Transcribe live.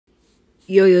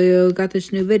Yo, got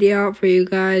this new video out for you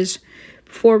guys.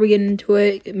 Before we get into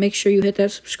it, make sure you hit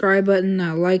that subscribe button,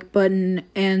 that like button,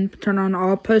 and turn on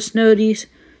all post notifications.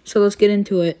 So let's get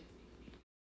into it.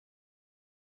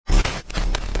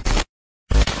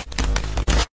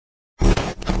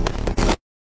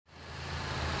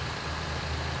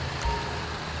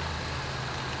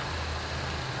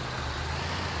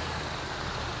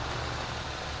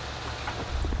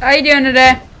 How you doing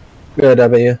today? Good, how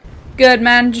about you? Good,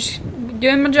 man. Just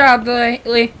doing my job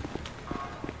lately.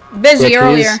 Busy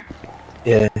earlier.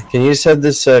 Can you just have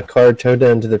this car towed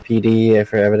down to the PD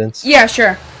for evidence? Yeah,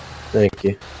 sure. Thank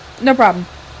you. No problem.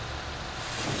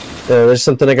 There's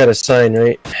something I gotta sign,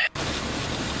 right?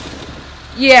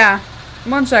 Yeah.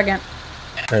 1 second.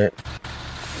 Alright.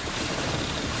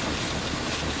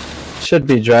 Should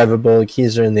be drivable. The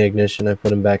keys are in the ignition. I put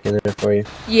them back in there for you.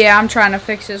 Yeah, I'm trying to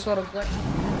fix this little glitch.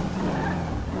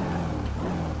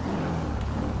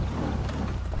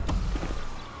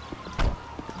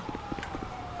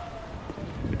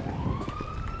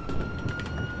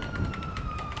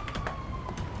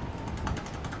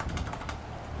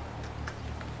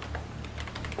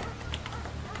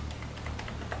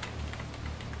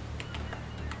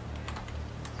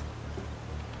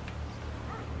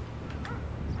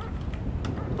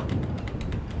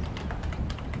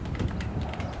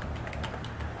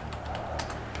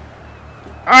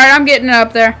 Alright, I'm getting it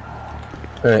up there.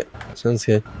 Alright, sounds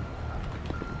good.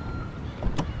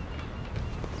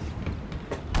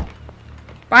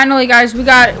 Finally, guys, we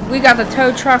got the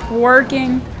tow truck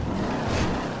working.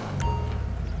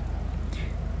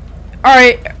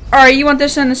 Alright, you want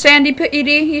this in the Sandy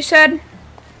PD, you said?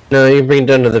 No, you can bring it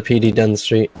down to the PD down the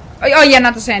street. Oh yeah,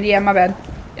 not the Sandy, yeah, my bad.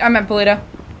 I meant Polito.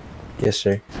 Yes,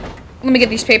 sir. Let me get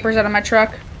these papers out of my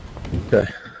truck. Okay.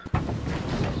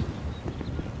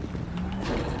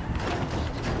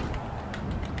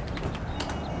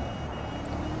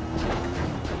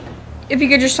 If you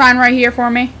could just sign right here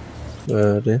for me.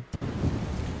 Dude.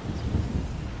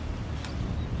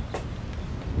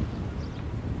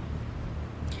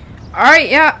 Alright,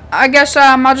 yeah, I guess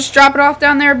I'll just drop it off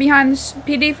down there behind this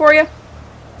PD for you.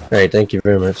 Alright, thank you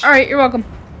very much. Alright, you're welcome.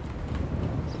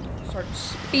 Start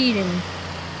speeding.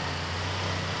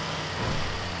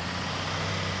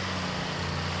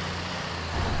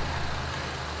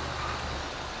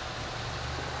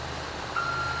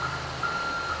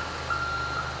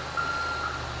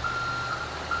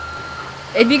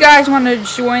 If you guys want to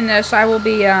join this, I will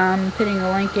be putting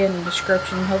a link in the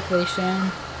description hopefully soon.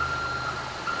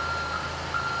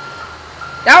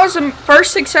 That was the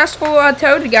first successful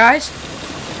tow, guys.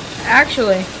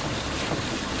 Actually.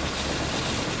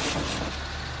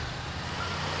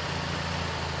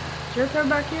 Is there a tow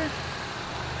back here?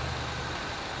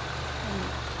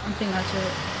 I think that's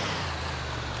it.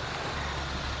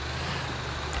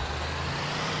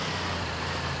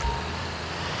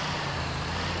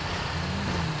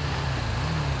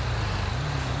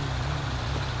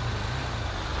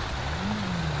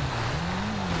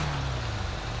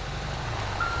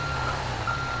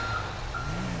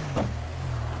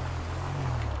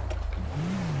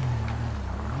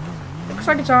 Looks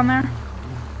like it's on there.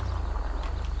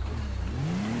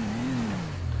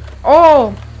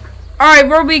 Oh! Alright,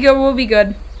 we'll be good, we'll be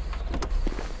good.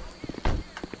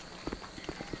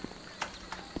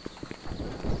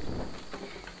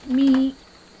 Me.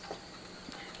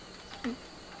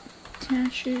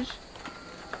 Attaches.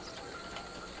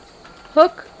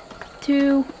 Hook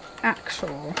to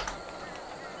axle.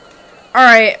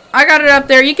 Alright, I got it up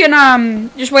there. You can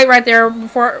just wait right there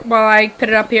while I put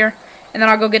it up here. And then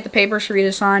I'll go get the papers for you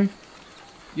to sign.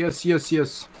 Yes.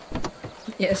 Yes,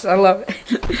 I love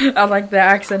it. I like the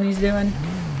accent he's doing.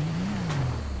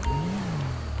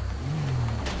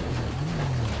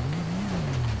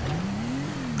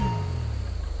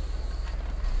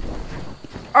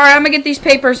 Alright, I'm gonna get these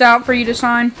papers out for you to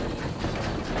sign.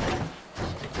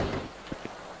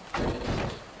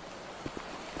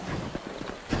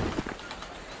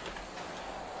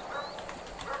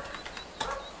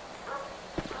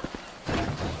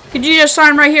 Could you just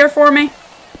sign right here for me?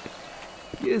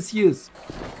 Yes.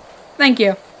 Thank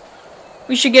you.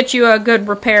 We should get you a good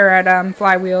repair at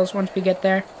Flywheels once we get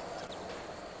there.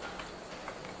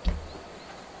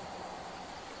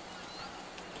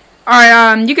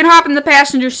 Alright, you can hop in the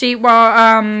passenger seat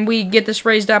while we get this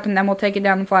raised up, and then we'll take it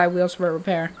down the Flywheels for a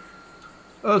repair.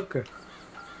 Okay.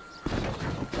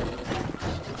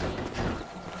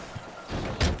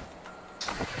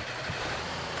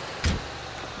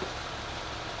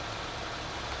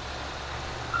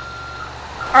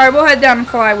 Alright, we'll head down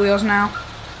to Flywheels now.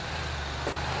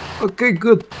 Okay,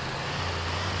 good.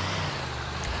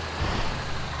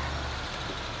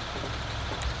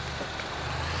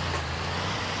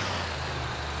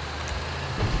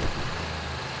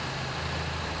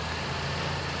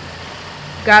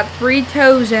 got 3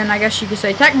 toes in, I guess you could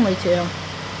say, technically 2.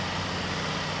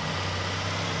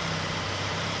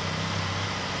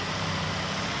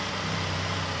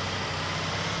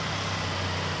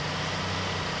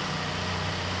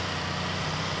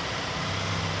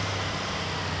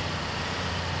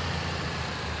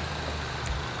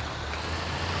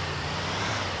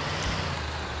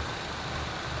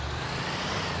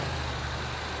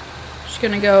 Just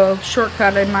gonna go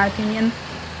shortcut in my opinion.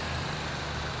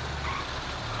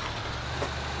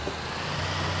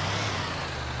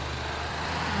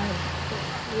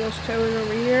 Wheels toes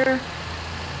over here.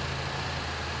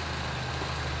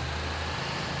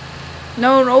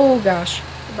 No, oh gosh.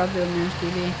 About to do a news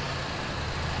TV.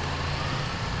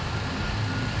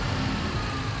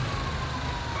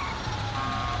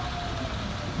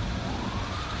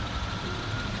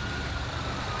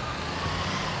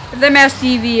 If they mass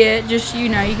TV it, just, you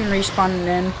know, you can respawn it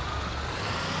in.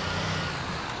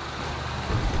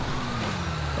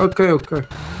 Okay, okay.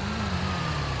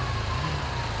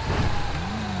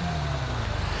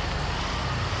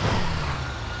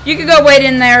 You can go wait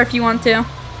in there if you want to,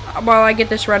 while I get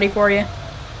this ready for you.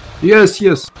 Yes,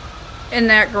 yes. In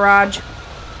that garage.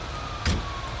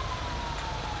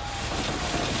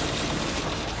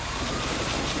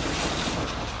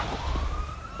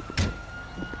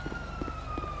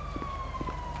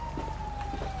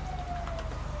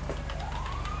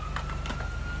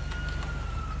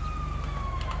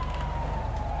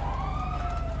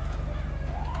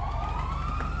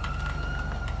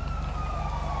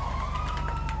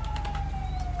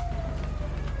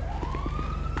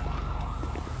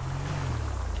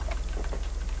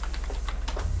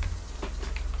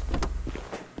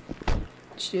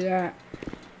 Let's do that.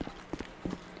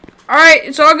 Alright,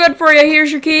 it's all good for you.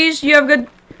 Here's your keys. You have good...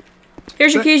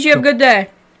 Here's your keys. You have a good day.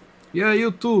 Yeah,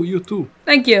 you too, you too.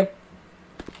 Thank you.